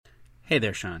Hey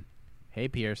there, Sean. Hey,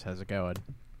 Pierce. How's it going?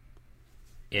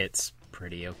 It's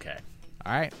pretty okay.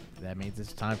 All right. That means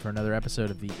it's time for another episode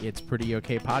of the It's Pretty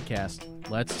Okay podcast.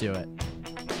 Let's do it.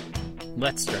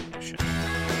 Let's start the show.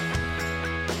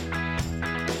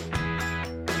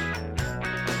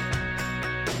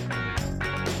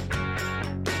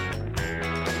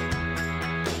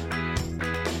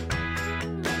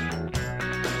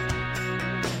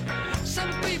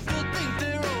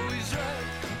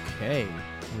 Okay.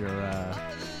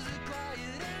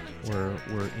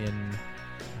 We're in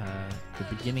the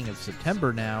beginning of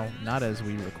September now. Not as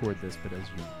we record this, but as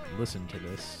you listen to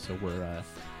this. So we're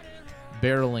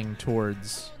barreling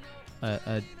towards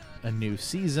a new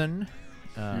season.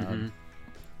 And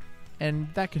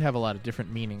that could have a lot of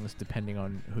different meanings depending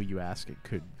on who you ask.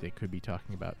 They could be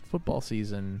talking about football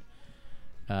season.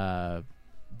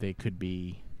 They could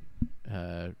be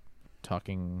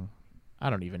talking. I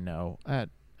don't even know. I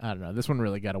don't know. This one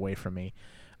really got away from me.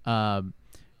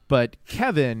 But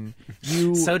Kevin,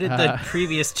 you so did the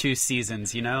previous two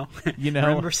seasons. You know.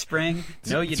 Remember spring?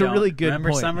 No, you don't. It's a really good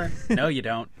Remember point. Summer? No, you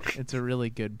don't. It's a really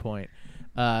good point.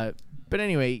 But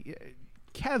anyway,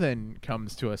 Kevin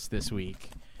comes to us this week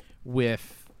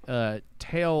with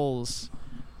tales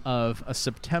of a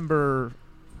September,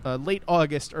 late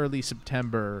August, early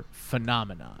September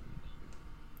phenomenon.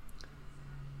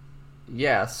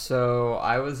 Yeah, so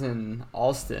I was in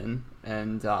Alston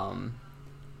and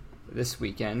this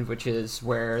weekend, which is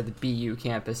where the BU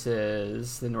campus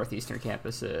is, the Northeastern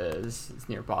campus is. It's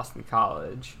near Boston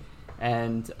College.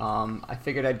 And I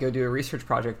figured I'd go do a research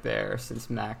project there since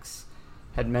Max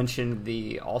had mentioned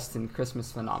the Alston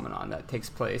Christmas phenomenon that takes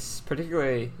place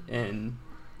particularly in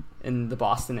the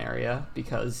Boston area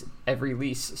because every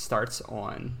lease starts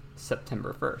on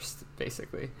September 1st,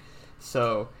 basically.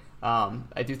 So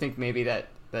I do think maybe that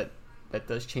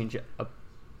does change up.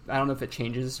 I don't know if it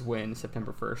changes when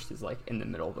September 1st is like in the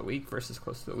middle of the week versus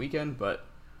close to the weekend, but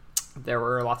there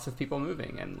were lots of people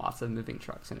moving and lots of moving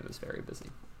trucks, and it was very busy.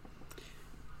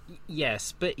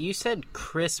 Yes, but you said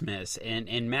Christmas,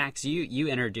 and Max, you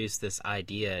introduced this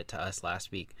idea to us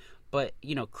last week. But,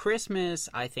 Christmas,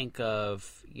 I think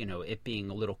of, it being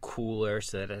a little cooler,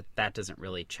 so that doesn't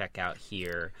really check out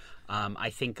here. I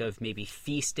think of maybe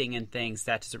feasting and things.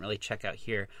 That doesn't really check out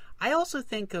here. I also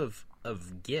think of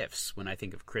gifts when I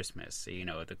think of Christmas,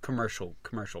 the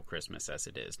commercial Christmas as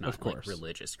it is, not like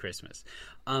religious Christmas.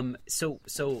 So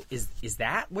is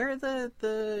that where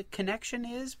the connection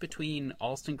is between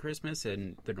Alston Christmas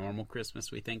and the normal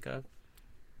Christmas we think of?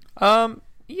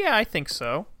 Yeah, I think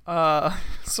so.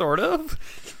 Sort of.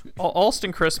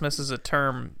 Alston Christmas is a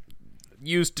term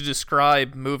used to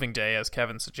describe moving day, as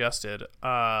Kevin suggested.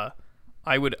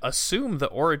 I would assume the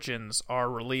origins are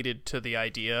related to the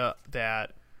idea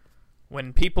that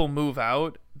when people move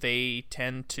out, they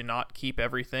tend to not keep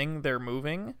everything they're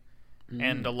moving,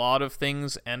 and a lot of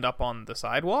things end up on the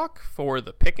sidewalk for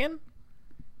the picking.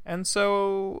 And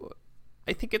so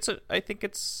I think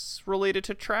it's related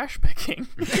to trash picking,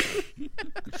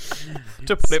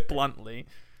 to put it bluntly.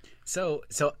 So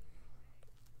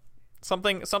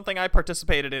something I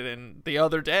participated in the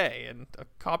other day, and a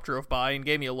cop drove by and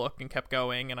gave me a look and kept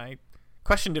going, and I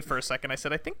questioned it for a second. I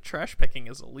said, I think trash picking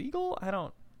is illegal. I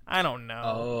don't know.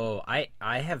 Oh, I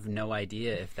have no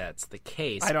idea if that's the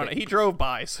case. I don't know. He drove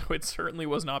by, so it certainly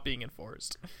was not being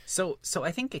enforced. So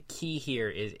I think a key here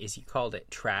is you called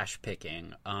it trash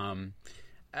picking.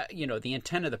 The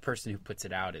intent of the person who puts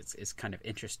it out is kind of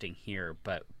interesting here,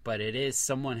 but it is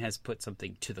someone has put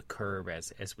something to the curb,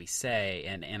 as we say,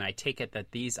 and I take it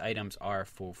that these items are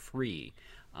for free.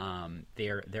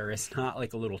 There is not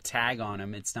like a little tag on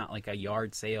them. It's not like a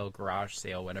yard sale, garage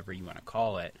sale, whatever you want to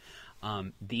call it.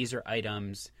 These are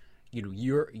items,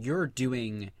 you're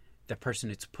doing the person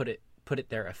that's put it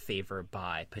there a favor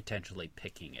by potentially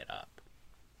picking it up.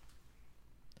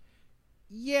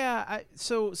 Yeah,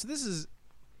 so this is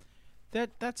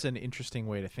that's an interesting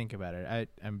way to think about it.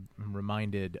 I'm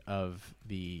reminded of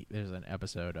there's an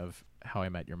episode of How I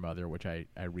Met Your Mother, which I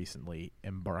recently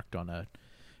embarked on a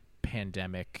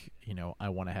pandemic, I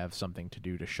want to have something to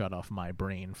do to shut off my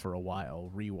brain for a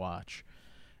while rewatch.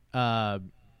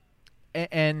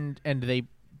 And they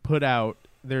put out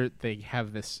they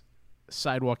have this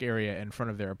sidewalk area in front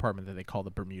of their apartment that they call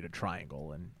the Bermuda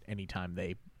Triangle, and anytime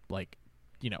they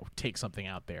take something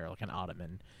out there like an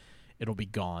ottoman, it'll be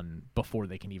gone before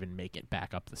they can even make it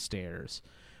back up the stairs.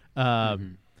 But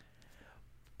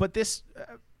this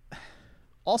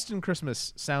Alston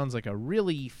Christmas sounds like a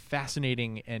really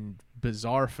fascinating and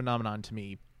bizarre phenomenon to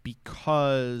me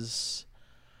because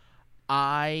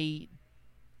I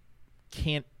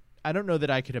don't know that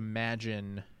I could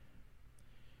imagine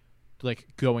like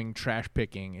going trash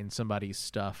picking in somebody's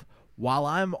stuff while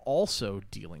I'm also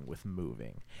dealing with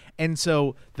moving. And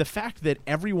so the fact that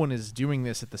everyone is doing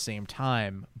this at the same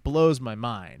time blows my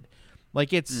mind.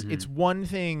 Like it's one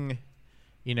thing,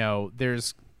 you know,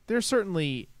 there's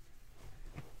certainly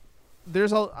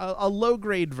there's a low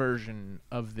grade version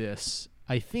of this,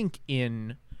 I think,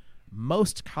 in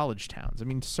most college towns. I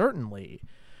mean, certainly,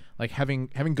 like having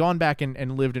gone back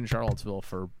and lived in Charlottesville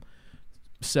for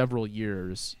several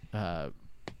years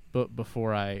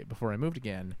before I moved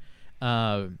again,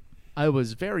 I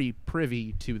was very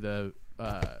privy to the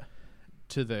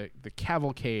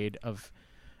cavalcade of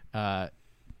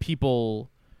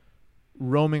people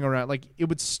roaming around. Like it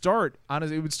would start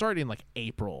in like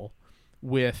April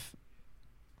with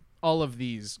all of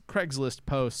these Craigslist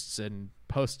posts and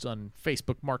posts on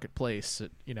Facebook Marketplace,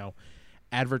 you know,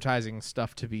 advertising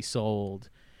stuff to be sold,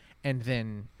 and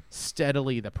then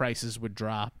steadily the prices would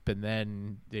drop, and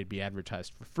then they'd be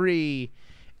advertised for free,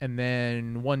 and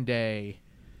then one day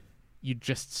you'd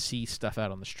just see stuff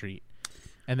out on the street,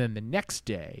 and then the next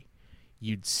day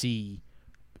you'd see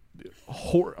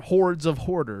hordes of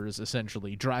hoarders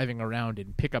essentially driving around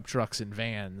in pickup trucks and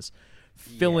vans,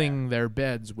 filling their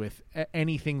beds with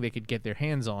anything they could get their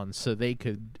hands on so they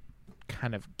could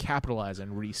kind of capitalize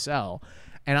and resell.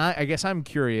 And I guess I'm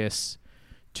curious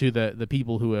to the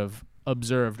people who have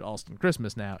observed Alston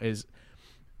Christmas now, is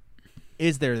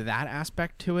there that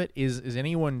aspect to it? Is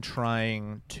anyone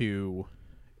trying to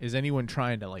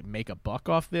like make a buck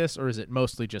off this, or is it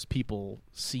mostly just people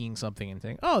seeing something and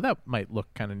saying, "Oh, that might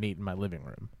look kind of neat in my living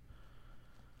room"?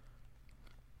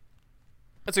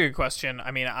 That's a good question. I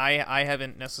mean, I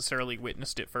haven't necessarily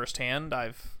witnessed it firsthand.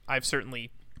 I've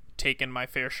certainly taken my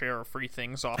fair share of free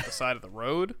things off the side of the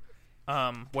road,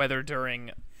 whether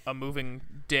during a moving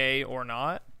day or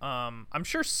not. I'm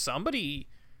sure somebody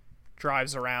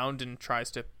drives around and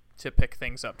tries to pick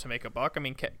things up to make a buck. I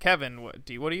mean, Kevin, what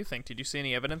do you think? Did you see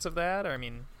any evidence of that? Or, I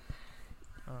mean,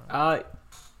 I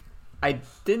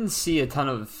didn't see a ton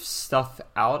of stuff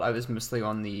out. I was mostly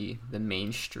on the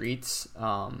main streets.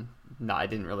 No, I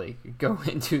didn't really go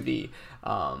into the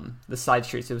side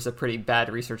streets. It was a pretty bad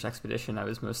research expedition. I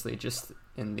was mostly just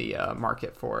in the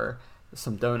market for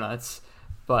some donuts,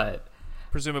 but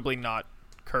presumably not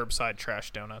curbside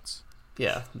trash donuts.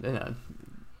 Yeah, no.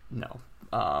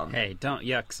 Hey, don't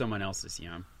yuck someone else's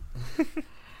yum.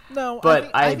 No, but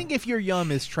I think if your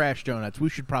yum is trash donuts, we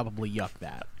should probably yuck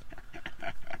that.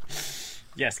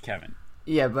 Yes, Kevin.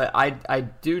 Yeah, but I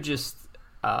do just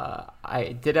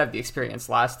I did have the experience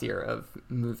last year of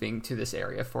moving to this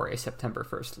area for a September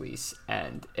 1st lease,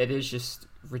 and it is just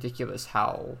ridiculous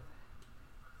how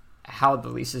the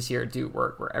leases here do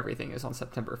work, where everything is on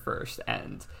September 1st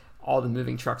and all the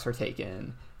moving trucks are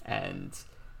taken, and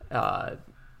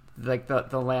like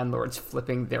the landlord's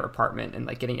flipping their apartment and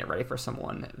like getting it ready for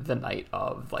someone the night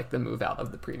of like the move out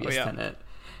of the previous tenant.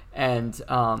 And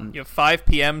you have 5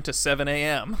 p.m. to 7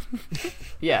 a.m.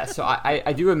 Yeah, so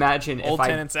I do imagine old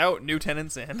tenants out, new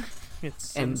tenants in.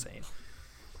 It's insane.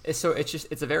 So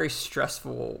it's a very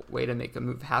stressful way to make a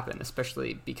move happen,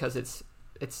 especially because it's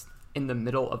in the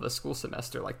middle of a school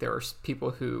semester. Like there are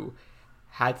people who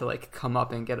had to like come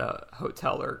up and get a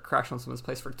hotel or crash on someone's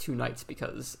place for 2 nights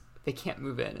because they can't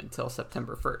move in until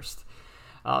September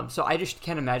 1st. So I just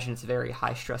can't imagine it's a very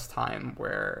high stress time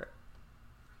where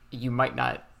you might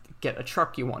not get a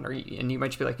truck you want, and you might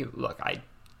just be like, look,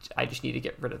 I just need to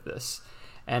get rid of this.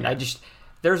 And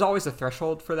there's always a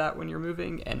threshold for that when you're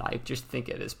moving, and I just think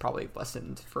it is probably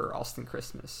lessened for Alston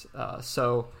Christmas.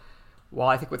 So while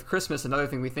I think with Christmas, another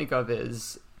thing we think of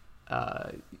is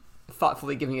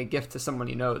thoughtfully giving a gift to someone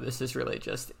you know, this is really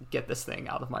just get this thing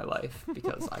out of my life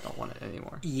because I don't want it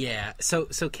anymore. Yeah. So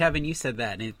Kevin, you said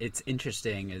that, and it's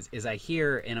interesting is I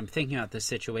hear, and I'm thinking about this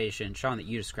situation, Sean, that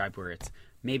you described, where it's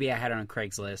maybe I had it on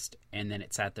Craigslist and then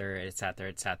it sat there.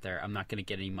 I'm not going to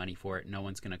get any money for it. No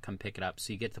one's going to come pick it up.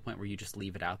 So you get to the point where you just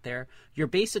leave it out there. You're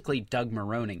basically Doug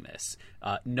Maroning this.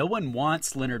 No one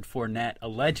wants Leonard Fournette.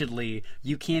 Allegedly,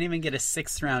 you can't even get a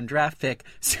 6th-round draft pick,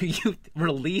 so you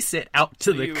release it out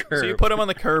to the curb. So you put him on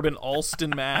the curb in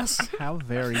Alston, Mass. How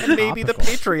very And maybe the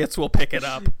Patriots will pick it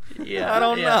up. Yeah, I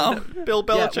don't know. Bill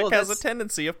Belichick has a that's...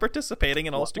 tendency of participating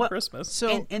in Alston Christmas.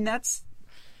 So and that's...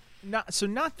 Not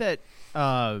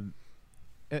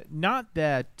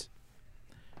that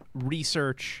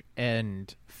research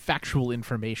and factual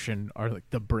information are like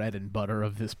the bread and butter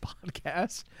of this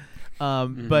podcast,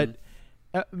 but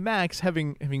Max,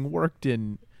 having worked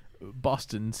in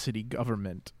Boston city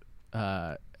government,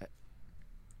 can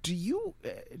you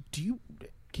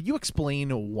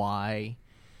explain why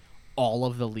all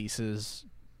of the leases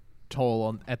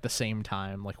toll at the same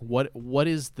time? Like, what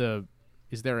is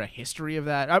there a history of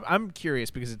that? I'm curious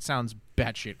because it sounds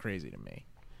batshit crazy to me.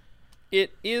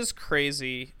 It is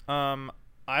crazy.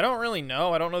 I don't really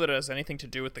know. I don't know that it has anything to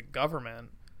do with the government.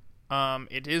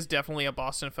 It is definitely a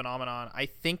Boston phenomenon. I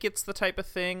think it's the type of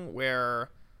thing where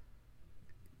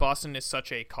Boston is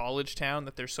such a college town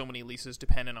that there's so many leases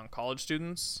dependent on college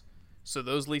students. So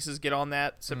those leases get on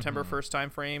that September 1st time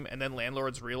frame, and then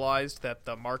landlords realized that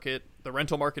the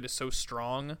rental market is so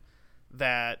strong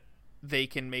that they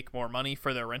can make more money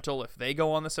for their rental if they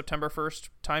go on the September 1st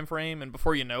time frame, and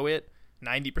before you know it,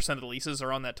 90% of the leases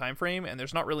are on that time frame, and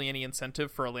there's not really any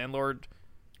incentive for a landlord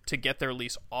to get their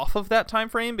lease off of that time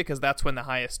frame because that's when the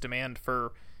highest demand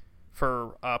for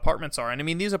apartments are. And I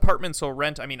mean, these apartments will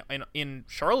rent. I mean, in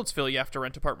Charlottesville, you have to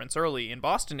rent apartments early. In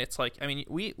Boston, it's like, I mean,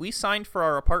 we signed for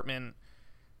our apartment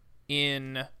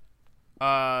in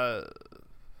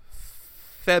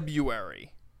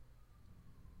February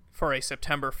for a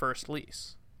September 1st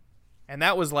lease. And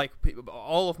that was like,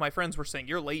 all of my friends were saying,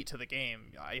 you're late to the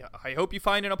game. I hope you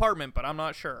find an apartment, but I'm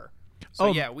not sure. So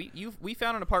yeah, we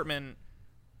found an apartment,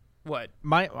 what,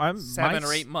 7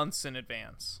 or 8 months in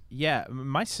advance. Yeah,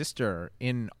 my sister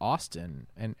in Austin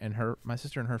and my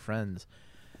sister and her friends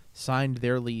signed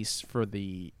their lease for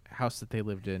the house that they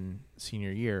lived in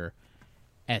senior year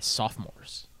as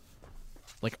sophomores.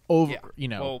 Like over,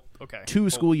 2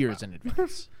 school years in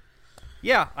advance.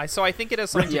 Yeah, so I think it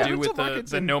has something to do with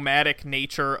the nomadic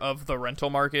nature of the rental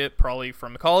market, probably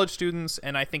from the college students.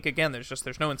 And I think, again,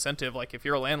 there's no incentive. Like, if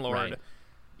you're a landlord,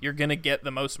 you're going to get the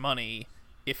most money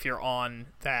if you're on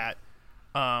that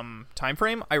time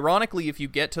frame. Ironically, if you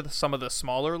get to some of the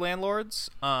smaller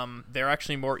landlords, they're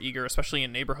actually more eager, especially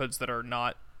in neighborhoods that are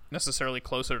not necessarily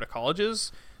closer to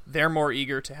colleges. They're more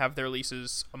eager to have their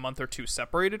leases a month or two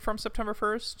separated from September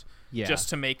 1st, just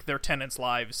to make their tenants'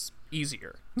 lives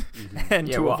easier and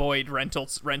avoid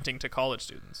renting to college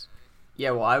students.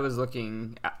 Yeah, well, I was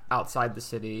looking outside the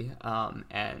city,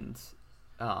 and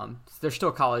there's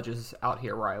still colleges out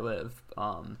here where I live,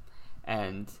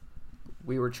 and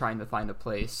we were trying to find a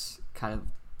place kind of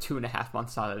 2.5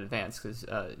 months out in advance because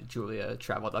Julia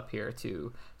traveled up here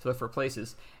to look for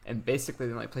places, and basically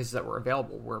the only places that were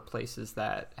available were places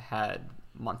that had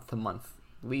month-to-month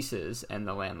leases, and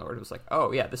the landlord was like,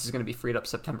 oh yeah, this is going to be freed up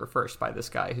September 1st by this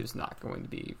guy who's not going to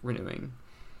be renewing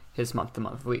his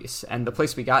month-to-month lease. And the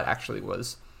place we got actually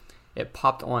it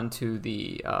popped onto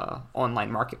the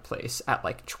online marketplace at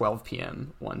like 12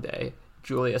 p.m. one day.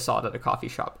 Julia saw it at a coffee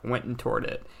shop, went and toured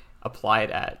it,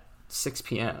 applied at 6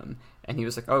 p.m. And he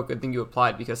was like, oh, good thing you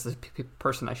applied because the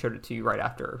person I showed it to you right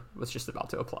after was just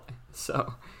about to apply.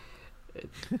 So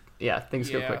things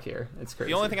go quick here. It's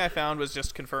crazy. The only thing I found was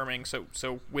just confirming.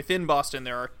 So within Boston,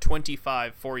 there are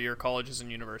 25 four-year colleges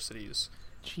and universities.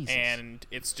 Jesus. And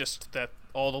it's just that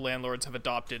all the landlords have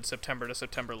adopted September to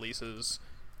September leases.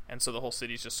 And so the whole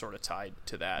city's just sort of tied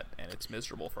to that. And it's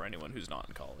miserable for anyone who's not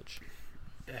in college.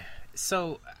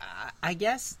 So I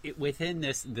guess within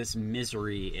this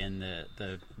misery and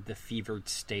the fevered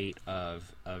state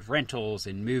of rentals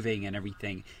and moving and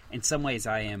everything, in some ways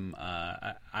I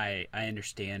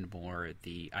understand more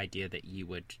the idea that you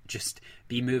would just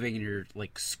be moving and you're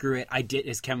like, screw it. I did,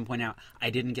 as Kevin pointed out, I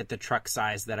didn't get the truck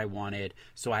size that I wanted,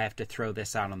 so I have to throw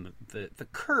this out on the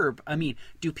curb. I mean,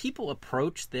 do people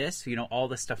approach this, all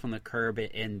the stuff on the curb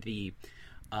and the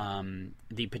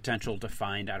potential to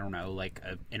find, I don't know, like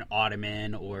an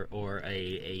ottoman or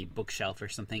a bookshelf or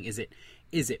something? Is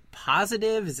it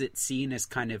positive? Is it seen as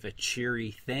kind of a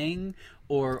cheery thing,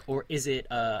 or is it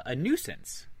a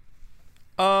nuisance?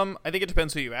 I think it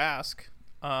depends who you ask.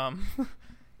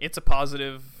 It's a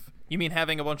positive. You mean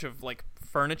having a bunch of like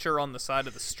furniture on the side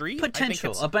of the street?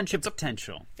 Potential, a bunch of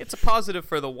potential. It's a positive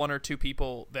for the one or two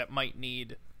people that might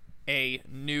need a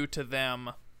new to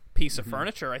them piece of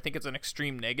furniture. I think it's an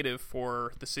extreme negative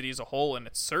for the city as a whole, and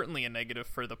it's certainly a negative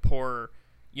for the poor,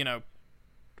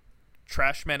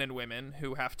 trash men and women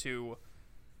who have to.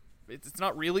 It's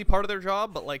not really part of their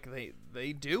job, but like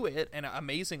they do it, and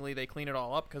amazingly they clean it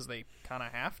all up because they kind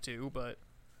of have to. But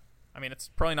I mean, it's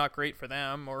probably not great for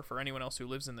them or for anyone else who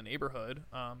lives in the neighborhood.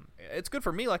 It's good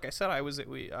for me. Like I said,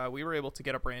 we were able to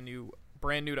get a brand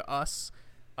new to us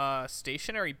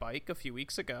stationary bike a few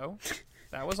weeks ago.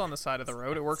 That was on the side of the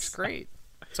road. It works great.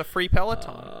 It's a free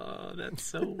Peloton. Oh, that's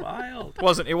so wild.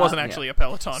 It wasn't actually a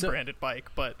Peloton branded bike,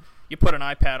 but you put an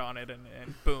iPad on it and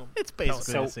boom. It's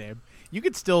basically the same. You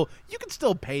could still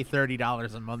pay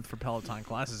 $30 a month for Peloton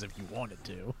classes if you wanted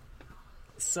to.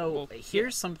 So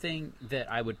here's something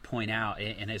that I would point out,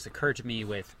 and has occurred to me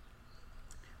with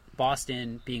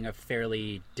Boston being a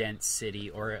fairly dense city,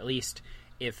 or at least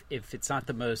if it's not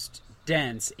the most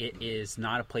dense, it is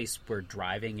not a place where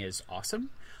driving is awesome.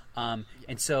 And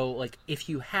so, like, if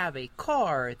you have a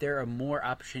car, there are more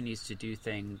opportunities to do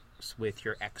things with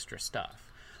your extra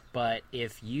stuff. But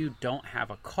if you don't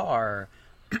have a car,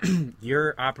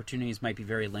 your opportunities might be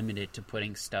very limited to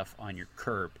putting stuff on your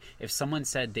curb. If someone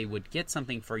said they would get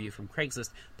something for you from Craigslist,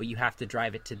 but you have to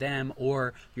drive it to them,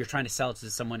 or you're trying to sell it to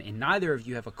someone and neither of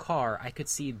you have a car, I could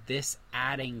see this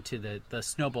adding to the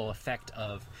snowball effect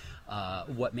of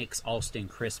what makes Allston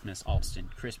Christmas,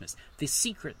 the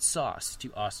secret sauce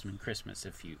to Allston Christmas,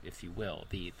 if you will,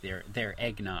 their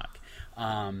eggnog.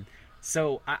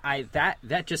 So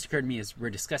that just occurred to me as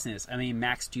we're discussing this. I mean,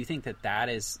 Max, do you think that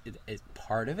is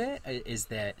part of it? Is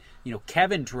that,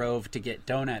 Kevin drove to get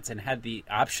donuts and had the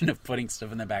option of putting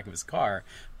stuff in the back of his car,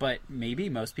 but maybe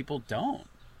most people don't.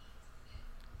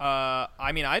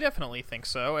 I mean, I definitely think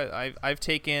so. I've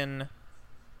taken,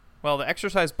 well, the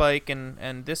exercise bike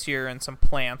and this year and some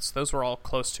plants. Those were all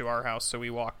close to our house, so we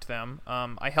walked them.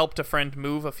 I helped a friend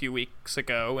move a few weeks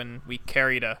ago, and we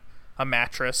carried a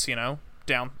mattress,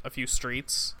 down a few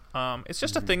streets. It's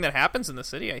just a thing that happens in the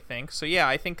city, I think. So yeah,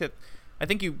 I think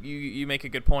you make a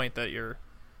good point that you're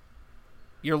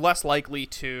less likely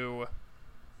to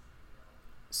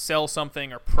sell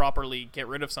something or properly get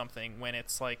rid of something when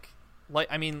it's like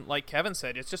Kevin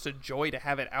said, it's just a joy to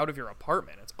have it out of your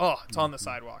apartment. It's on the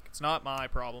sidewalk. It's not my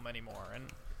problem anymore. And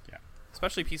yeah,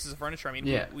 especially pieces of furniture. I mean,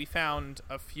 yeah. we found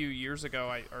a few years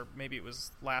ago, or maybe it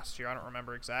was last year, I don't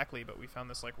remember exactly, but we found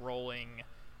this like rolling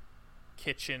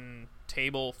kitchen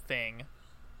table thing,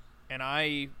 and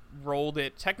I rolled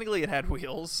it. Technically it had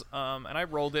wheels, and I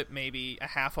rolled it maybe a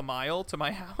half a mile to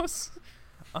my house.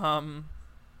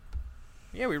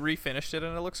 Yeah, we refinished it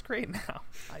and it looks great now,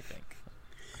 I think.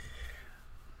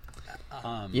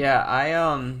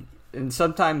 Yeah, and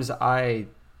sometimes I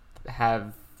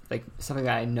have like something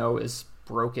that I know is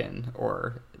broken,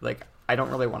 or like I don't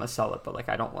really want to sell it, but like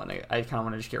I kind of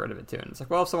want to just get rid of it too. And it's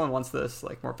like, well, if someone wants this,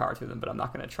 like, more power to them, but I'm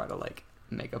not going to try to like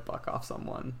make a buck off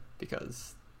someone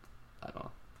because I don't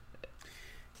know.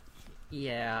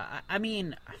 Yeah, I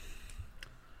mean,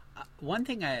 one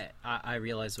thing I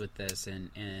realized with this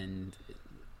and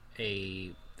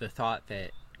the thought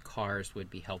that cars would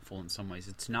be helpful in some ways,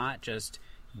 it's not just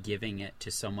giving it to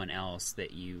someone else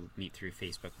that you meet through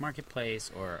Facebook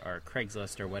Marketplace or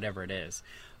Craigslist or whatever it is,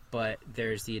 but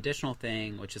there's the additional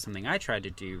thing, which is something I tried to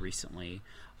do recently,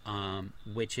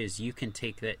 which is you can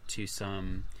take that to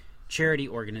some charity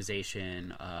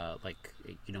organization, like,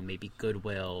 maybe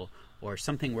Goodwill or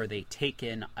something where they take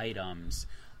in items.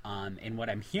 And what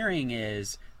I'm hearing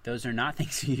is those are not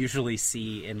things you usually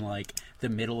see in like the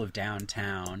middle of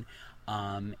downtown.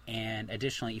 And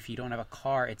additionally, if you don't have a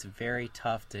car, it's very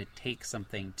tough to take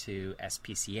something to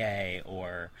SPCA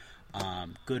or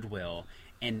Goodwill.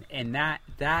 And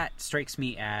that strikes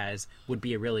me as would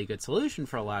be a really good solution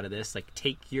for a lot of this. Like,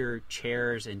 take your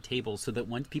chairs and tables so that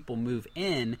once people move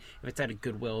in, if it's at a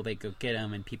Goodwill, they go get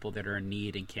them, and people that are in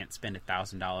need and can't spend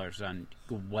 $1,000 on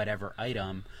whatever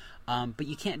item. But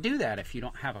you can't do that if you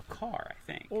don't have a car,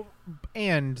 I think. Well,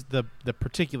 and the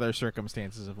particular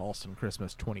circumstances of Allston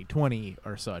Christmas 2020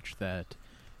 are such that,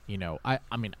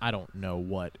 I mean, I don't know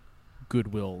what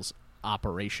Goodwill's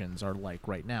operations are like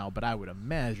right now, but I would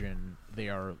imagine they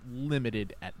are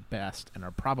limited at best and are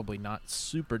probably not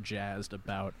super jazzed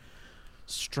about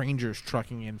strangers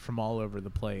trucking in from all over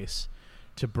the place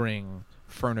to bring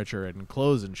furniture and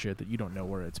clothes and shit that you don't know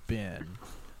where it's been.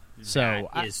 So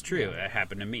that is true. It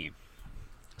happened to me.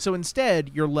 So instead,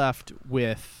 you're left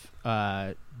with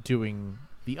doing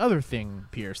the other thing,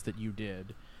 Pierce, that you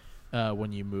did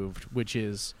when you moved, which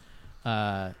is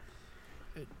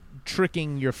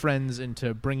tricking your friends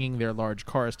into bringing their large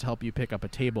cars to help you pick up a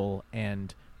table,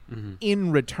 and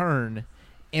in return,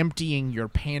 emptying your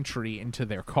pantry into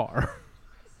their car.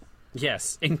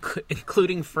 Yes,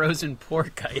 including frozen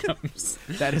pork items.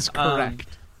 That is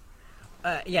correct.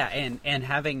 Yeah, and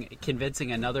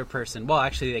convincing another person. Well,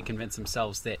 actually, they convince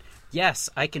themselves that yes,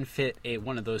 I can fit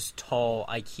one of those tall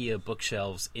IKEA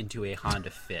bookshelves into a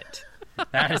Honda Fit.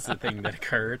 That is the thing that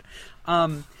occurred.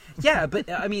 Yeah, but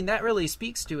I mean that really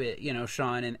speaks to it,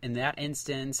 Sean. In that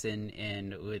instance,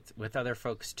 and with other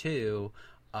folks too.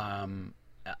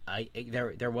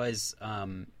 There was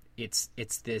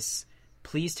it's this.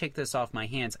 Please take this off my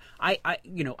hands. I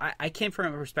came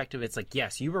from a perspective. It's like,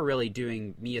 yes, you were really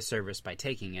doing me a service by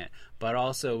taking it, but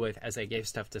also as I gave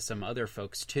stuff to some other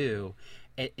folks too,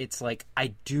 it's like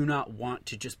I do not want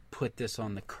to just put this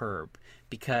on the curb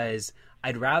because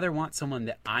I'd rather want someone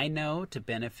that I know to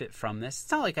benefit from this.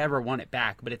 It's not like I ever want it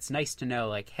back, but it's nice to know,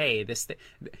 like, hey,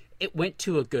 it went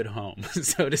to a good home,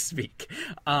 so to speak.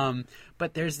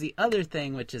 But there's the other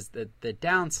thing, which is the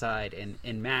downside.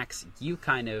 And Max, you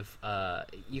kind of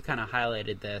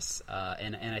highlighted this,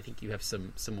 and I think you have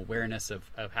some awareness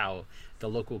of how the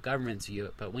local governments view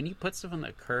it. But when you put stuff on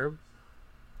the curb,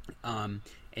 and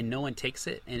no one takes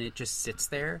it, and it just sits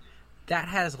there, that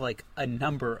has like a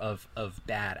number of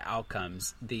bad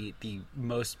outcomes. The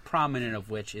most prominent of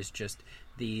which is just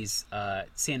these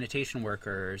sanitation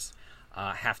workers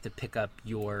have to pick up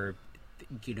your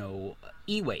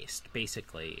e-waste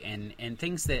basically, and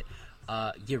things that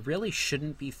you really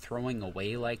shouldn't be throwing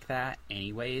away like that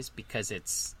anyways, because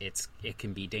it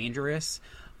can be dangerous,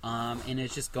 and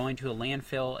it's just going to a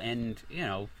landfill. And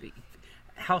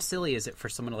how silly is it for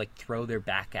someone to like throw their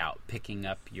back out picking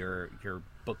up your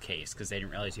bookcase because they didn't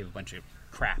realize you have a bunch of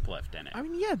crap left in it? I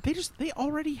mean, yeah, they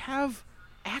already have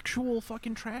actual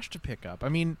fucking trash to pick up. I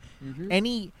mean,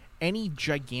 any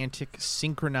gigantic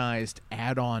synchronized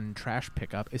add-on trash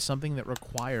pickup is something that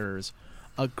requires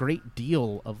a great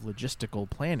deal of logistical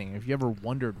planning. If you ever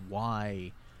wondered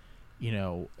why,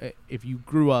 if you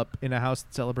grew up in a house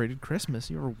that celebrated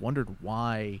Christmas, you ever wondered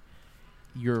why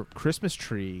your Christmas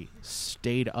tree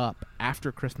stayed up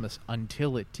after Christmas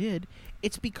until it did,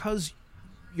 it's because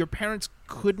your parents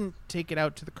couldn't take it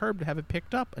out to the curb to have it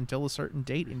picked up until a certain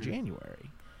date in January.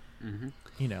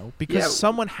 Because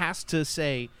someone has to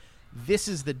say, this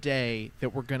is the day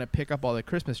that we're going to pick up all the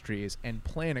Christmas trees, and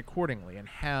plan accordingly and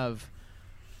have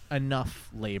enough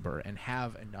labor and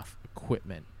have enough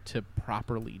equipment to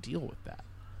properly deal with that.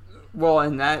 Well,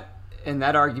 in that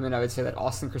argument, I would say that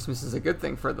Austin Christmas is a good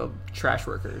thing for the trash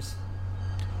workers.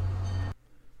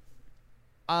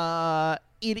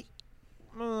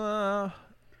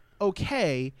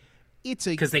 Okay, it's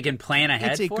a, because they can plan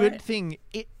ahead. It's a good thing.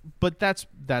 But that's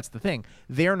the thing.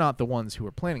 They're not the ones who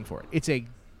are planning for it.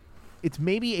 It's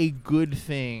maybe a good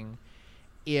thing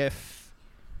if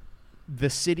the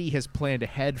city has planned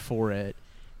ahead for it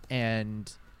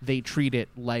and they treat it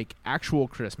like actual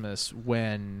Christmas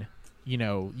when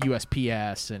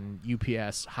USPS and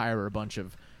UPS hire a bunch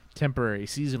of temporary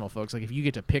seasonal folks. Like if you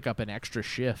get to pick up an extra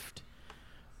shift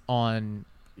on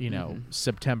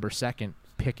September 2nd,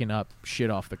 picking up shit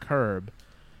off the curb,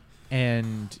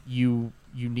 and you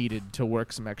needed to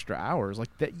work some extra hours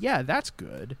like that, yeah, that's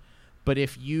good. But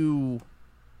if you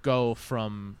go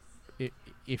from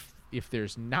if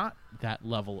there's not that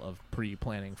level of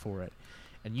pre-planning for it,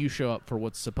 and you show up for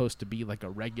what's supposed to be like a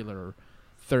regular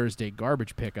Thursday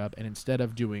garbage pickup, and instead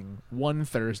of doing one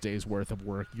Thursday's worth of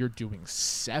work, you're doing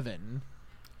 7,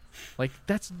 like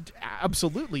that's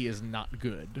absolutely is not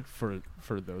good for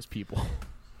those people.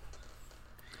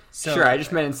 So, sure, I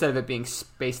just meant instead of it being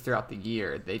spaced throughout the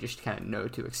year, they just kind of know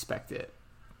to expect it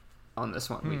on this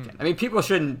one weekend. I mean, people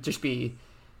shouldn't just be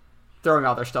throwing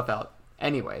all their stuff out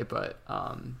anyway, but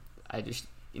I just,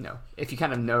 if you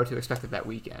kind of know to expect it that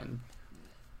weekend,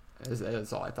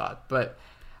 is all I thought. But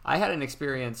I had an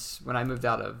experience when I moved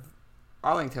out of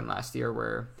Arlington last year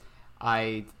where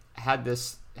I had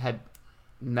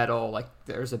metal, like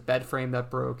there's a bed frame that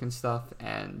broke and stuff,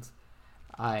 and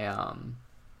I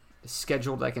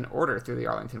scheduled like an order through the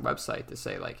Arlington website to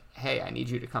say like, hey, I need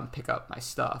you to come pick up my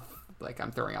stuff, like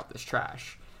I'm throwing out this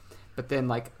trash. But then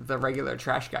like the regular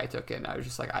trash guy took it, and I was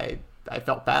just like, I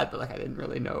felt bad, but like I didn't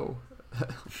really know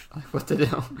what to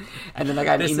do. And then I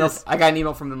got an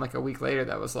email from them like a week later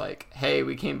that was like, hey,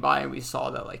 we came by and we saw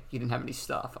that like you didn't have any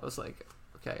stuff. I was like,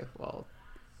 okay, well,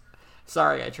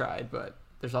 sorry, I tried, but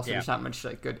there's also just not much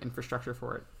like good infrastructure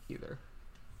for it either.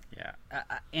 Yeah,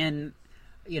 and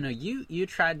you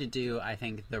tried to do, I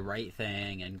think, the right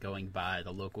thing and going by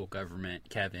the local government,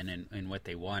 Kevin, and what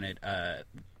they wanted.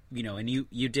 And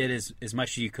you did as much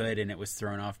as you could, and it was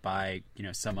thrown off by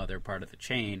some other part of the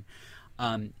chain.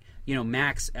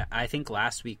 Max, I think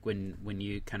last week when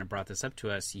you kind of brought this up to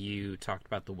us, you talked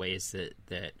about the ways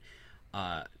that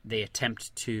they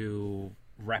attempt to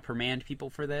reprimand people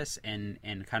for this, and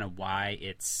kind of why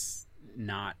it's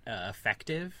not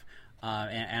effective.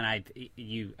 And I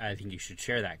think you should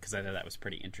share that, because I thought that was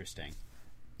pretty interesting.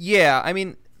 Yeah, I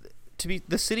mean,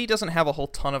 the city doesn't have a whole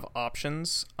ton of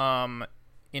options.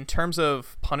 In terms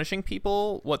of punishing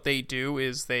people, what they do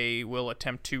is they will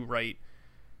attempt to write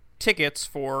tickets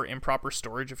for improper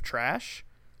storage of trash.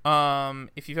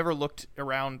 If you've ever looked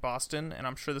around Boston, and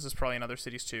I'm sure this is probably in other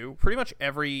cities too, pretty much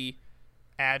every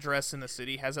address in the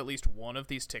city has at least one of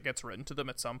these tickets written to them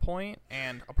at some point,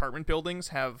 and apartment buildings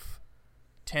have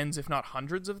tens if not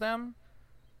hundreds of them.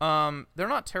 They're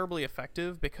not terribly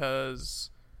effective because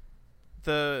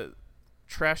the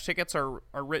trash tickets are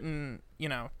written,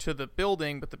 to the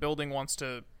building, but the building wants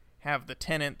to have the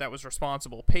tenant that was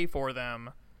responsible pay for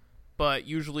them, but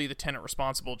usually the tenant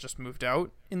responsible just moved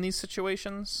out in these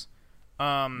situations.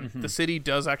 The city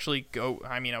does actually go,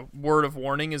 a word of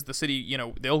warning is the city,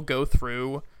 they'll go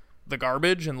through the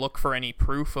garbage and look for any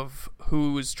proof of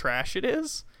whose trash it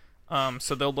is.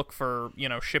 So they'll look for,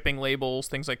 shipping labels,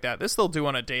 things like that. This they'll do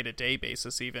on a day-to-day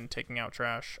basis, even taking out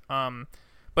trash.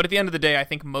 But at the end of the day, I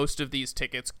think most of these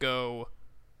tickets go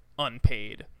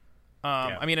unpaid.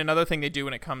 Another thing they do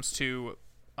when it comes to,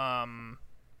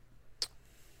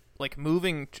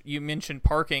 moving, you mentioned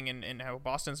parking and how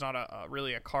Boston's not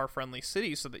really a car-friendly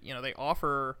city, so that, they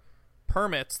offer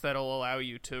permits that'll allow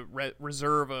you to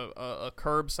reserve a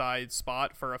curbside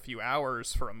spot for a few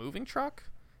hours for a moving truck.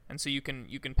 And so you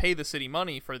can pay the city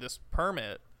money for this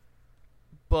permit,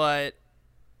 but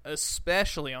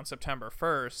especially on September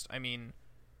 1st,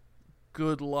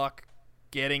 good luck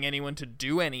getting anyone to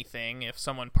do anything if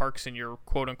someone parks in your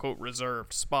quote-unquote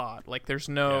reserved spot. There's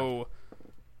no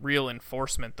real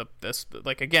enforcement.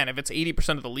 Again, if it's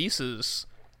 80% of the leases,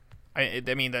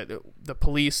 that the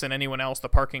police and anyone else, the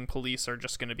parking police, are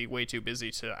just going to be way too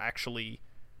busy to actually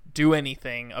do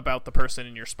anything about the person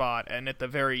in your spot. And at the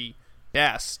very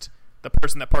best, the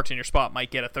person that parked in your spot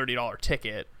might get a $30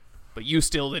 ticket, but you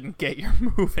still didn't get your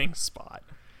moving spot.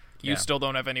 You still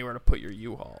don't have anywhere to put your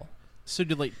U-Haul. So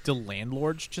do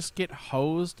landlords just get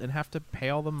hosed and have to pay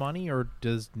all the money, or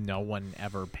does no one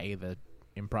ever pay the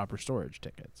improper storage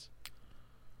tickets?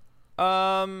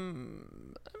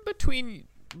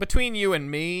 Between you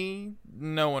and me,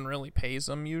 no one really pays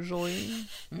them usually.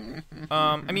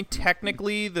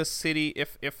 Technically, the city,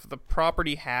 if the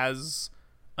property has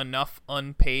enough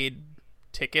unpaid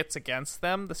tickets against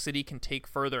them, the city can take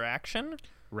further action.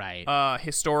 Right.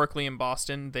 Historically in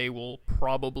Boston, they will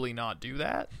probably not do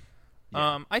that.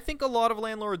 Yeah. I think a lot of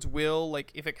landlords will,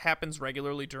 if it happens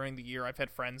regularly during the year. I've had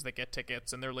friends that get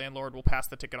tickets and their landlord will pass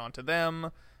the ticket on to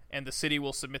them, and the city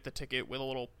will submit the ticket with a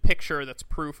little picture that's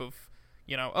proof of,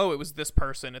 it was this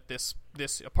person at this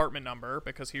apartment number,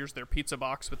 because here's their pizza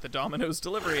box with the Domino's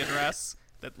delivery address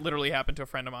that literally happened to a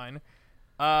friend of mine.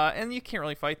 And you can't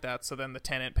really fight that, so then the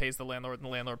tenant pays the landlord and the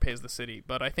landlord pays the city.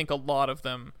 But I think a lot of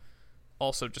them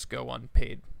also just go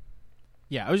unpaid.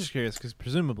 Yeah, I was just curious, because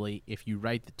presumably if you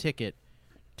write the ticket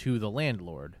to the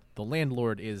landlord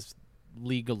is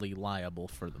legally liable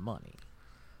for the money.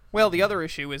 Well, the other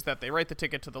issue is that they write the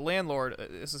ticket to the landlord.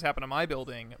 This has happened to my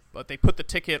building, but they put the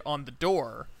ticket on the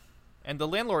door, and the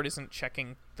landlord isn't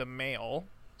checking the mail.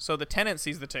 So the tenant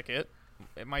sees the ticket,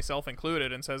 myself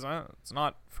included, and says, it's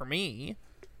not for me.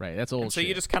 Right, that's old and so shit.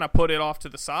 You just kind of put it off to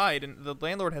the side, and the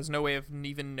landlord has no way of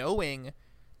even knowing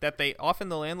that the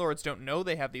landlords don't know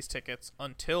they have these tickets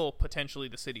until potentially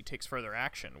the city takes further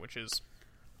action, which is,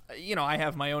 I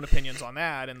have my own opinions on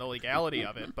that and the legality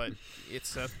of it, but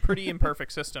it's a pretty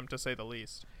imperfect system, to say the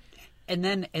least. And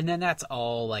then that's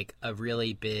all a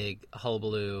really big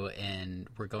hullabaloo, and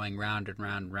we're going round and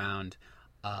round and round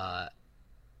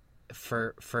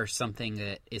for something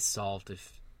that is solved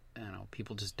if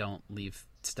people just don't leave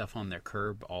stuff on their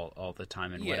curb all the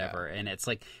time and whatever. And it's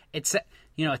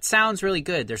it sounds really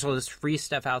good. There's all this free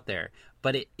stuff out there,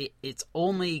 but it's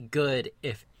only good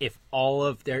if all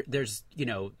of there's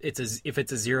if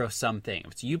it's a zero sum thing.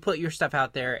 If you put your stuff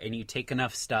out there and you take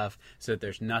enough stuff so that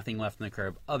there's nothing left on the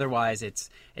curb. Otherwise,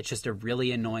 it's just a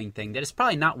really annoying thing that is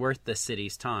probably not worth the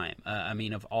city's time.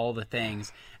 Of all the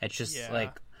things, it's just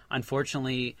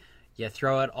unfortunately, you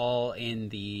throw it all in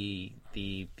the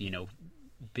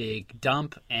big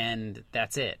dump, and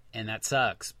that's it, and that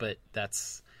sucks. But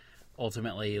that's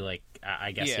ultimately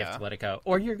I guess you have to let it go,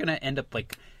 or you're gonna end up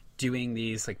doing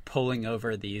these pulling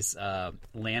over these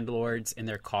landlords in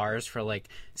their cars for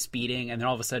speeding, and then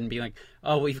all of a sudden being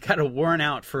oh, we've got a warrant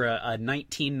out for a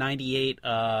 1998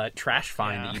 trash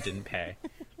fine that you didn't pay.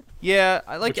 Yeah,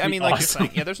 like you're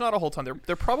saying, there's not a whole ton.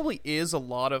 There probably is a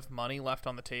lot of money left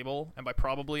on the table, and by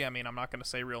probably, I'm not going to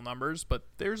say real numbers, but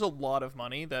there's a lot of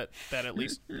money that at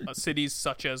least cities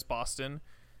such as Boston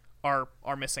are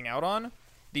missing out on.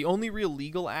 The only real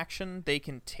legal action they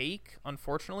can take,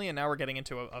 unfortunately, and now we're getting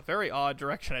into a very odd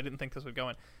direction I didn't think this would go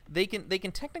in, they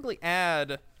can technically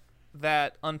add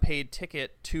that unpaid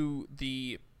ticket to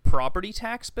the property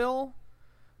tax bill.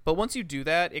 But once you do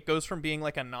that, it goes from being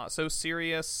a not so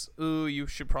serious, ooh, you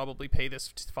should probably pay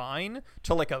this fine,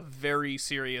 to a very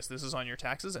serious, this is on your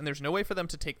taxes, and there's no way for them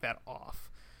to take that off.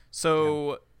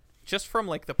 So just from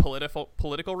the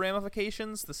political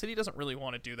ramifications, the city doesn't really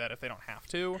want to do that if they don't have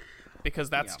to,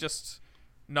 because that's just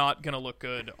not going to look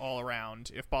good all around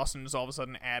if Boston is all of a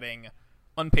sudden adding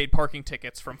unpaid parking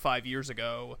tickets from 5 years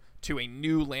ago to a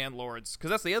new landlord's, because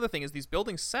that's the other thing is these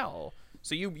buildings sell.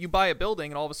 So you buy a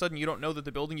building and all of a sudden you don't know that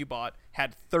the building you bought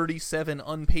had 37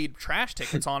 unpaid trash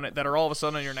tickets on it that are all of a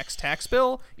sudden on your next tax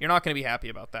bill. You're not going to be happy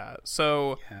about that.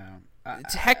 So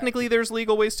technically there's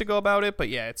legal ways to go about it, but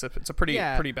yeah, it's a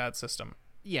pretty bad system.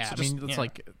 Yeah, So I mean, just- it's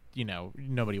like,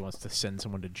 nobody wants to send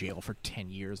someone to jail for 10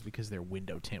 years because their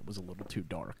window tint was a little too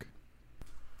dark.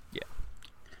 Yeah.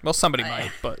 Well, somebody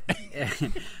might, but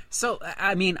So,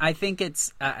 I mean, I think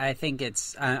it's.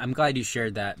 I'm glad you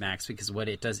shared that, Max, because what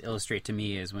it does illustrate to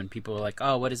me is when people are like,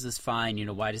 "Oh, what is this fine?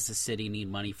 Why does the city need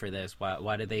money for this?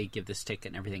 Why do they give this ticket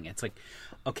and everything?" It's like,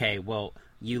 okay, well,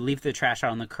 you leave the trash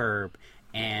out on the curb,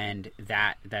 and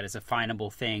that is a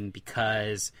finable thing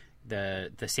because the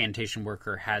sanitation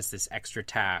worker has this extra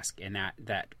task, and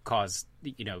that caused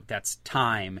that's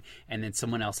time, and then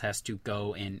someone else has to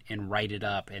go and write it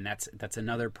up, and that's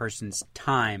another person's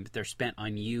time that they're spent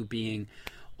on you being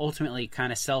ultimately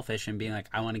kind of selfish and being like,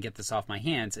 I want to get this off my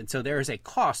hands. And so there is a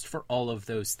cost for all of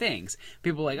those things.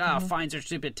 People are like, fines are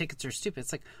stupid, tickets are stupid.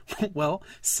 It's like, well,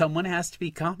 someone has to be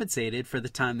compensated for the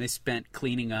time they spent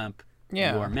cleaning up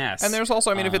your mess. And there's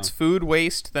also, if it's food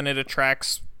waste, then it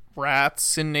attracts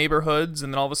rats in neighborhoods,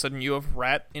 and then all of a sudden you have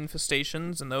rat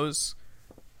infestations, and those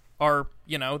are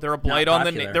they're a blight on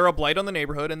the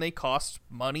neighborhood, and they cost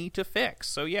money to fix.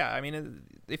 So yeah,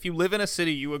 if you live in a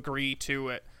city, you agree to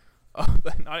it.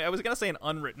 I was gonna say an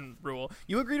unwritten rule.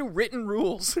 You agree to written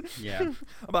rules,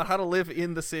 about how to live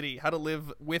in the city, how to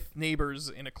live with neighbors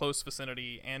in a close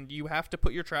vicinity, and you have to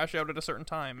put your trash out at a certain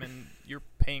time, and you're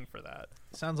paying for that.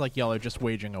 Sounds like y'all are just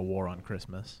waging a war on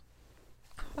Christmas.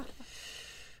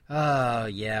 Oh,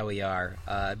 yeah, we are.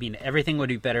 Everything would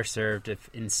be better served if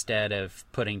instead of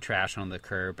putting trash on the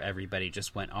curb, everybody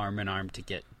just went arm in arm to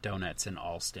get donuts in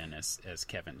Alston, as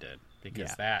Kevin did,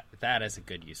 because that is a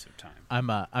good use of time.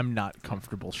 I'm not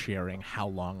comfortable sharing how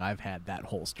long I've had that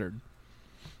holstered.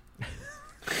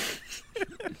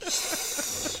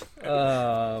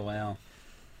 Oh, well.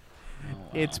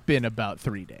 It's been about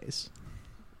 3 days.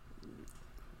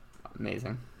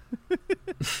 Amazing.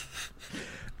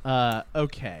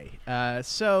 Okay.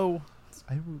 So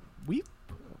we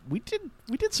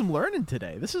did some learning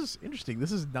today. This is interesting.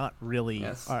 This is not really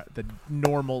the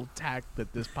normal tack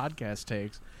that this podcast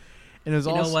takes. And it was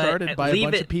all started by a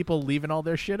bunch of people leaving all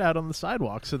their shit out on the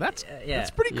sidewalk. So that's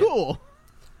pretty cool.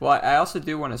 Well, I also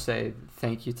do want to say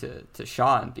thank you to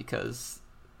Sean, because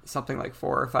something like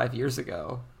 4 or 5 years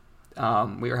ago,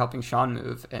 we were helping Sean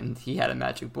move, and he had a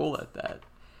magic bullet that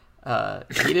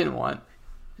he didn't want.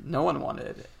 No one wanted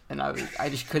it, and I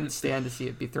just couldn't stand to see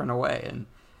it be thrown away. And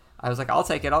I was like, I'll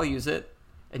take it, I'll use it.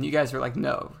 And you guys were like,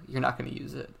 no, you're not going to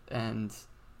use it. And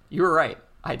you were right.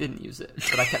 I didn't use it,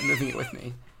 but I kept moving it with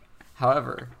me.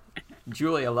 However,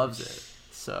 Julia loves it,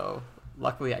 so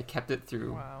luckily I kept it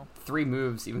through 3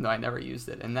 moves, even though I never used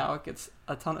it, and now it gets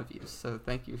a ton of use. So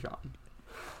thank you, Sean.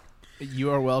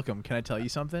 You are welcome. Can I tell you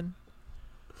something?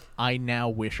 I now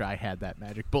wish I had that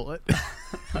magic bullet.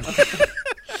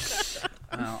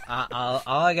 Well,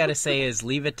 all I gotta say is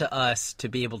leave it to us to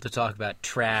be able to talk about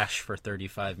trash for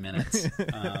 35 minutes.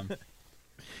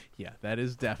 Yeah, that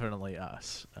is definitely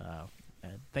us.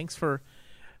 And thanks for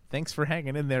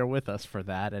hanging in there with us for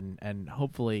that, and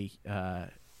hopefully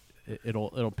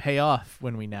it'll pay off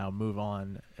when we now move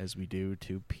on, as we do,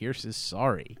 to Pierce's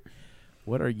Sorry.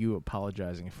 What are you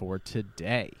apologizing for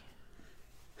today?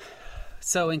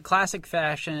 So in classic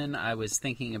fashion, I was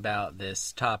thinking about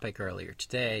this topic earlier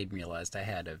today and realized I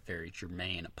had a very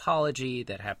germane apology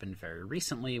that happened very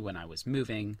recently when I was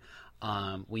moving.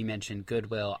 We mentioned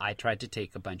Goodwill. I tried to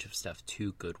take a bunch of stuff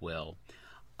to Goodwill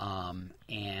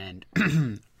and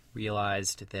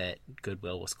realized that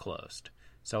Goodwill was closed.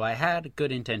 So I had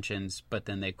good intentions, but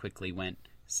then they quickly went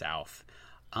south.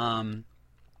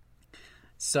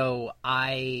 So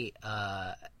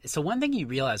one thing you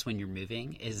realize when you're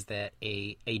moving is that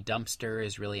a dumpster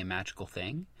is really a magical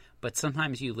thing, but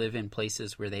sometimes you live in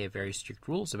places where they have very strict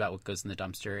rules about what goes in the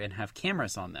dumpster and have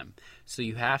cameras on them. So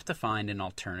you have to find an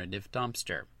alternative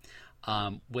dumpster,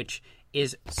 which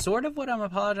is sort of what I'm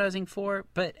apologizing for,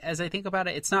 but as I think about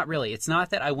it, it's not really. It's not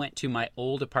that I went to my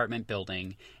old apartment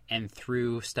building and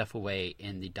threw stuff away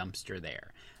in the dumpster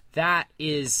there. That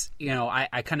is,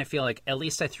 I kind of feel like at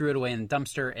least I threw it away in the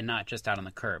dumpster and not just out on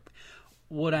the curb.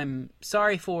 What I'm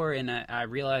sorry for, and I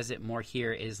realize it more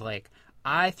here, is like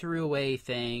I threw away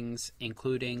things,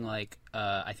 including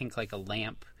I think a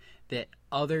lamp that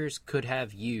others could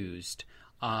have used,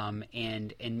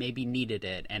 and maybe needed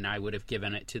it, and I would have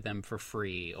given it to them for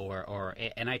free,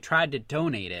 and I tried to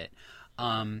donate it.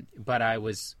 but I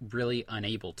was really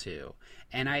unable to.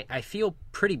 And I feel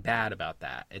pretty bad about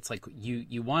that. It's like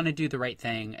you want to do the right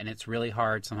thing, and it's really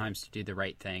hard sometimes to do the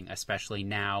right thing, especially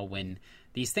now when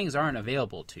these things aren't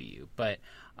available to you. But,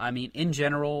 I mean, in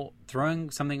general, throwing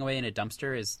something away in a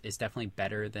dumpster is definitely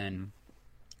better than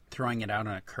throwing it out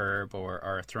on a curb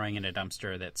or throwing in a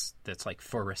dumpster that's like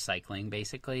for recycling,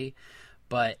 basically.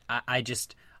 But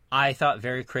I thought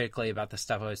very critically about the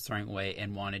stuff I was throwing away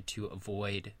and wanted to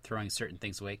avoid throwing certain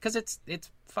things away because it's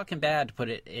fucking bad to put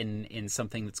it in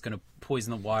something that's going to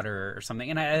poison the water or something.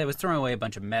 And I was throwing away a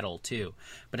bunch of metal too,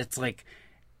 but it's like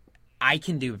I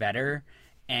can do better,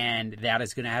 and that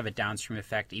is going to have a downstream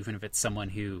effect even if it's someone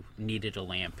who needed a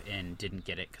lamp and didn't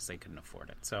get it because they couldn't afford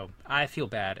it. So I feel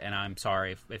bad, and I'm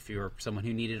sorry if you're someone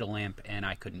who needed a lamp and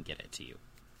I couldn't get it to you.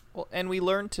 Well, and we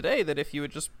learned today that if you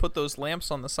had just put those lamps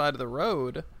on the side of the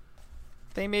road,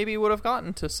 they maybe would have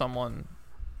gotten to someone.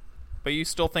 But you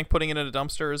still think putting it in a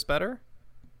dumpster is better?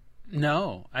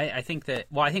 No, I think that.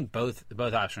 Well, I think both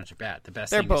options are bad. The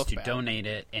best They're thing is both to bad. donate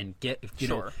it and get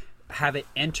Sure. have it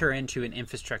enter into an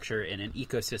infrastructure and an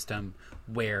ecosystem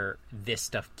where this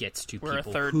stuff gets to Where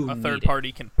people a who third need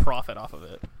party can profit off of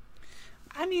it. it.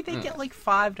 I mean, they get like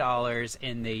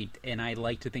 $5, and I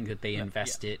like to think that they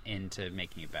invest it into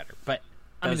making it better. But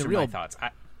those are my thoughts.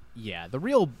 Yeah, the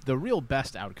real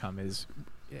best outcome is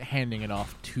handing it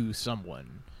off to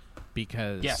someone,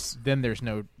 because Yes. then there's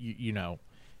no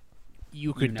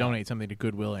you could donate something to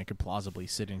Goodwill and it could plausibly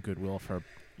sit in Goodwill for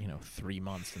 3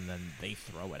 months and then they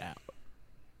throw it out.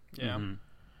 Yeah. Mm-hmm.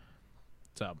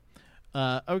 So,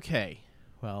 okay.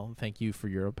 Well, thank you for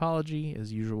your apology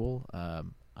as usual.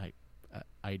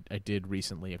 I did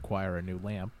recently acquire a new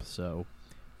lamp, so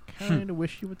kind of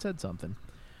wish you had said something.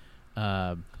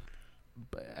 But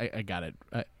I got it.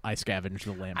 I scavenged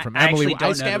the lamp from I Emily. actually don't I know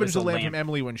that it scavenged was the a lamp lamp. from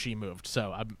Emily when she moved.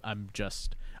 So I'm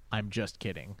just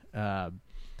kidding.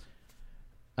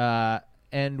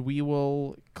 And we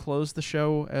will close the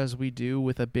show as we do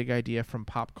with a big idea from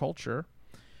pop culture.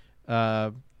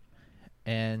 I've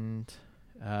been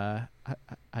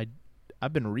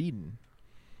reading.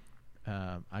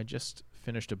 I just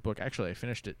finished a book. Actually, I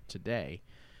finished it today.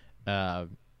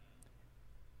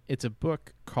 It's a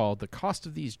book called The Cost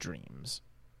of These Dreams.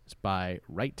 It's by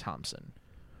Wright Thompson,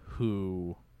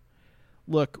 who,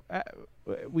 look,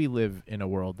 we live in a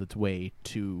world that's way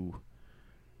too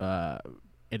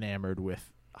enamored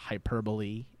with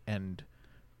hyperbole and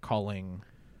calling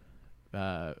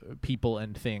people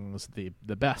and things the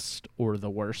best or the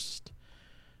worst.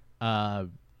 I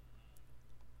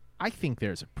think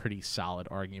there's a pretty solid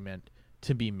argument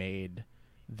to be made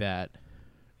that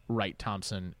Wright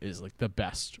Thompson is like the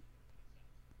best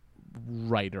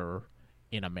writer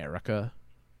in America.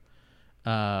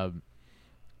 And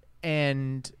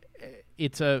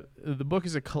the book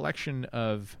is a collection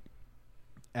of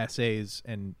essays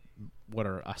and what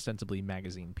are ostensibly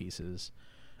magazine pieces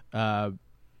that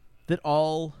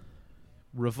all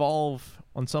revolve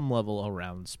on some level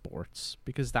around sports,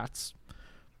 because that's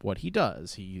what he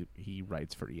does. He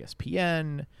writes for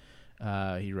ESPN.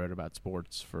 He wrote about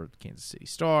sports for the Kansas City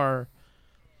Star.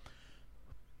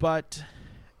 But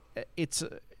I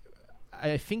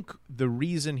think the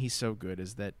reason he's so good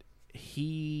is that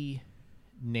he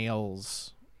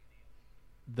nails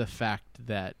the fact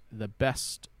that the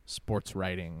best sports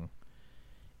writing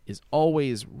is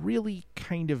always really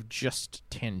kind of just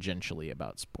tangentially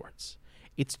about sports.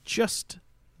 It's just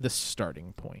the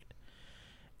starting point.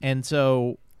 And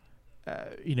so,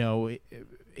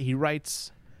 he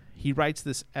writes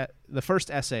this. The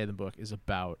first essay in the book is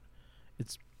about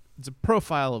it's a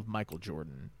profile of Michael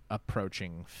Jordan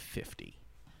approaching 50,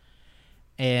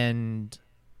 and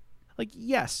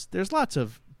yes, there's lots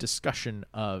of discussion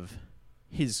of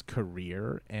his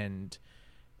career and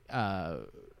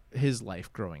his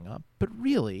life growing up, but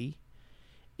really,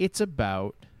 it's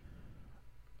about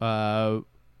what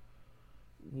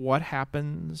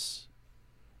happens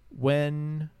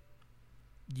when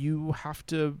you have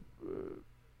to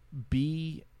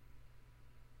be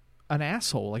an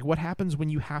asshole. Like, what happens when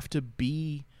you have to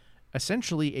be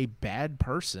essentially a bad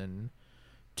person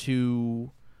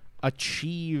to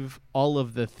achieve all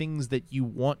of the things that you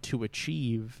want to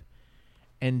achieve,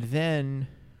 and then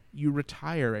you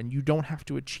retire and you don't have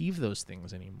to achieve those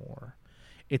things anymore.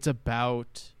 It's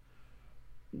about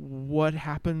what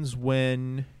happens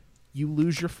when you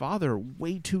lose your father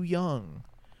way too young.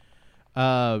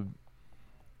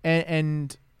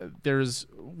 And there's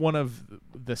one of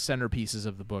the centerpieces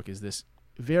of the book is this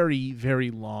very,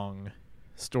 very long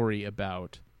story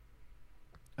about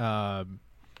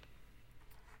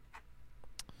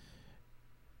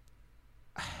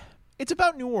It's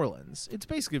about New Orleans. It's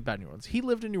basically about New Orleans. He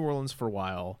lived in New Orleans for a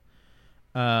while.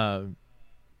 I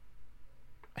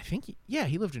think he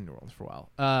lived in New Orleans for a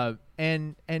while.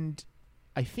 And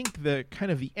I think the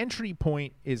kind of the entry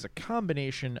point is a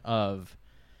combination of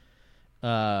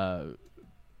the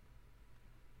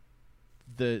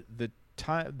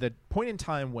point in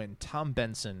time when Tom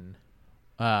Benson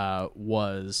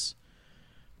was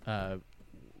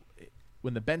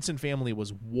when the Benson family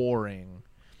was warring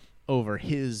over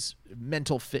his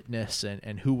mental fitness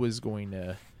and who was going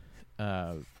to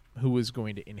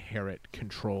inherit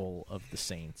control of the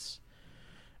Saints,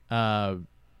 but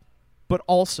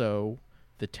also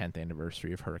the 10th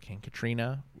anniversary of Hurricane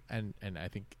Katrina, and I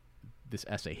think this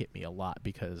essay hit me a lot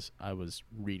because I was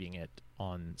reading it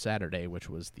on Saturday, which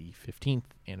was the 15th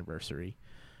anniversary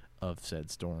of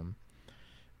said storm.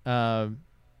 But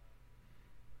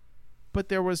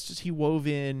there was just he wove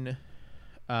in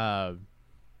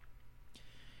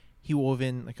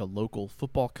like a local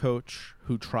football coach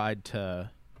who tried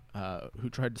to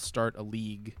start a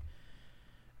league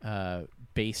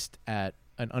based at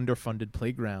an underfunded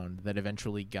playground that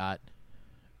eventually got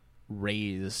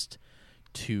raised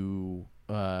to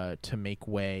make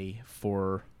way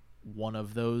for one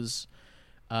of those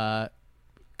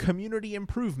community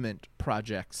improvement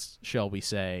projects, shall we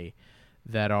say,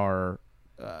 that are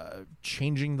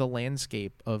changing the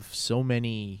landscape of so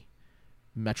many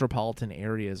metropolitan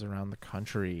areas around the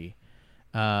country.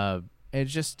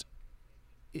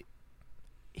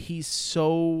 He's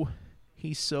so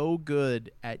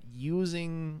good at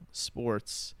using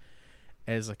sports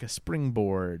as like a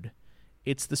springboard.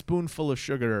 It's the spoonful of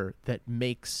sugar that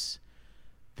makes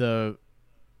the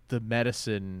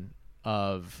medicine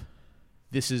of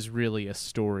this is really a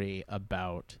story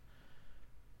about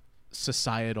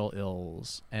societal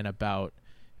ills and about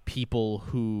people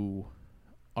who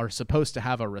are supposed to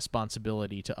have a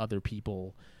responsibility to other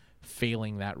people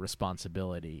failing that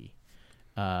responsibility.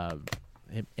 And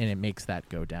it makes that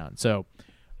go down. So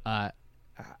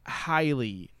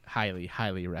highly, highly,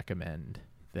 highly recommend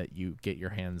that you get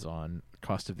your hands on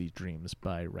Cost of These Dreams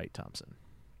by Wright Thompson.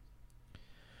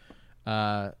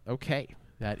 Okay,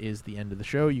 that is the end of the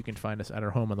show. You can find us at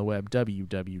our home on the web,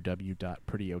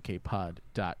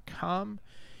 www.prettyokpod.com.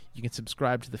 You can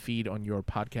subscribe to the feed on your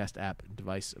podcast app and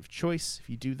device of choice. If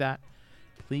you do that,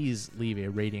 please leave a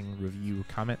rating, review,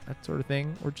 comment, that sort of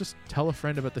thing, or just tell a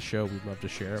friend about the show. We'd love to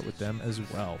share it with them as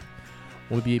well.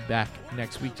 We'll be back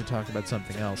next week to talk about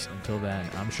something else. Until then,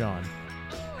 I'm Sean.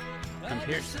 I'm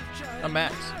Pierce. I'm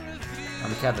Max.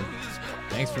 I'm Kevin.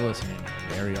 Thanks for listening.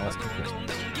 Merry Alston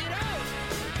Christmas.